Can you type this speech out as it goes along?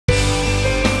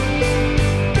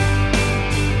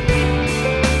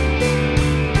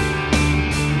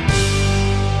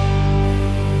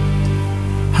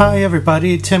Hi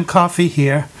everybody, Tim Coffey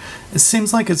here. It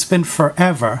seems like it's been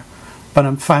forever, but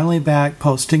I'm finally back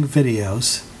posting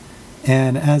videos.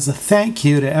 And as a thank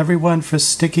you to everyone for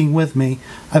sticking with me,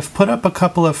 I've put up a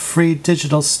couple of free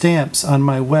digital stamps on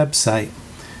my website.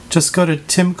 Just go to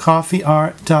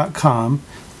timcoffeyart.com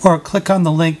or click on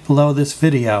the link below this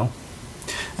video.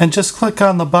 And just click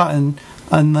on the button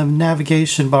on the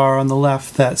navigation bar on the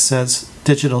left that says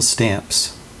Digital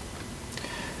Stamps.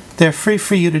 They're free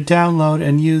for you to download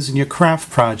and use in your craft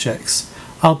projects.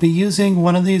 I'll be using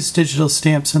one of these digital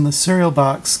stamps in the Cereal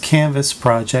Box Canvas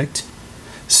project,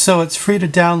 so it's free to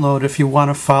download if you want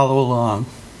to follow along.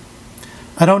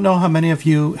 I don't know how many of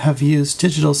you have used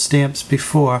digital stamps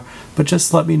before, but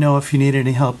just let me know if you need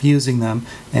any help using them,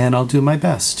 and I'll do my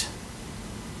best.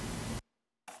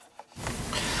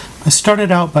 I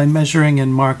started out by measuring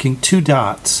and marking 2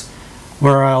 dots,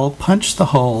 where I'll punch the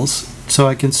holes so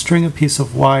I can string a piece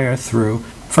of wire through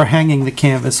for hanging the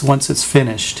canvas once it's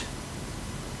finished.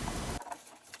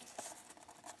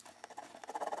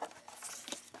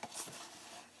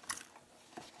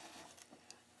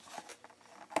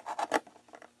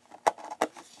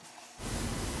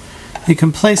 You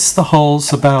can place the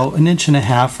holes about 1.5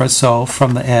 inches or so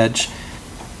from the edge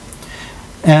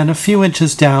and a few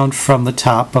inches down from the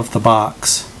top of the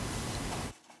box.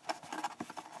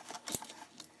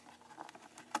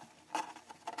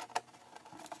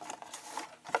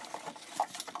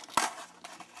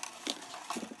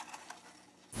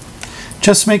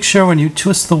 Just make sure when you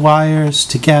twist the wires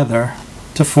together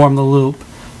to form the loop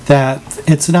that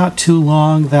it's not too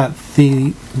long that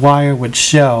the wire would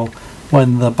show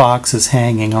when the box is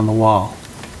hanging on the wall.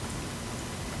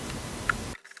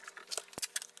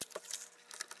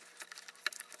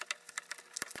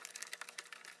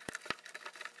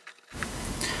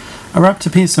 I wrapped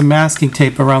a piece of masking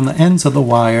tape around the ends of the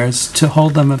wires to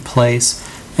hold them in place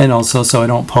and also so I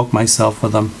don't poke myself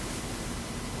with them.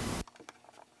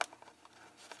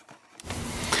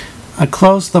 I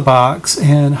closed the box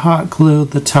and hot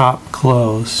glued the top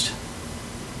closed.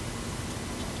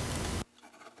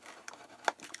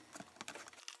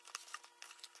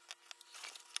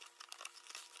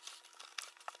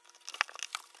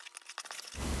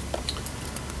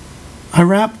 I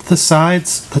wrapped the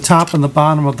sides, the top and the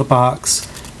bottom of the box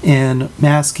in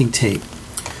masking tape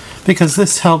because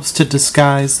this helps to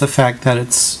disguise the fact that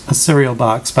it's a cereal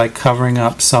box by covering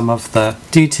up some of the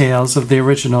details of the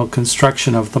original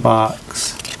construction of the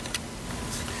box.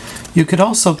 You could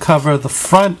also cover the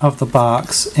front of the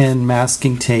box in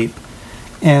masking tape,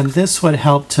 and this would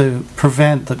help to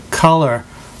prevent the color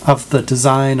of the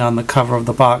design on the cover of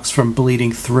the box from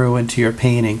bleeding through into your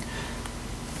painting.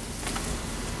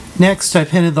 Next, I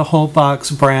painted the whole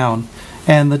box brown,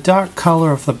 and the dark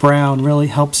color of the brown really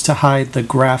helps to hide the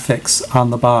graphics on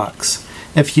the box.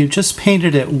 If you just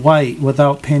painted it white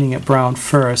without painting it brown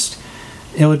first,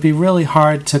 it would be really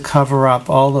hard to cover up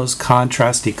all those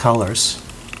contrasty colors.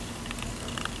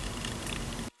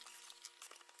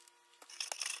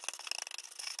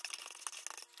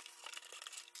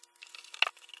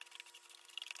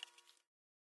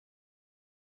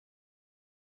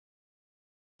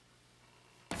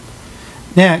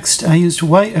 Next, I used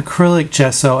white acrylic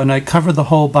gesso and I covered the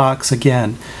whole box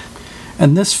again.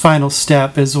 And this final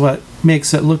step is what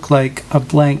makes it look like a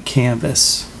blank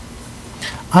canvas.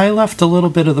 I left a little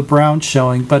bit of the brown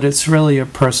showing, but it's really a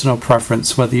personal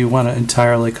preference whether you want to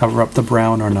entirely cover up the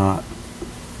brown or not.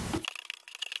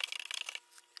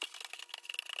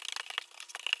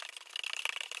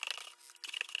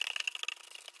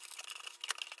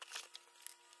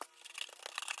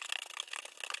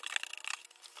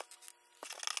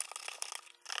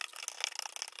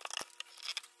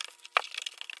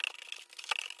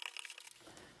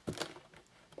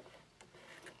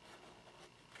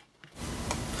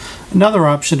 Another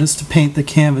option is to paint the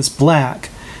canvas black,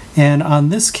 and on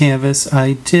this canvas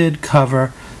I did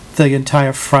cover the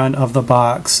entire front of the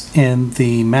box in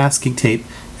the masking tape,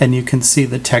 and you can see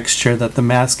the texture that the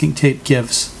masking tape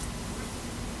gives.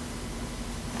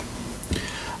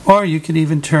 Or you could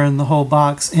even turn the whole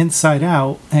box inside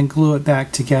out and glue it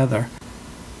back together.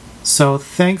 So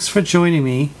thanks for joining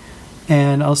me,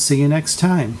 and I'll see you next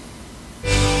time.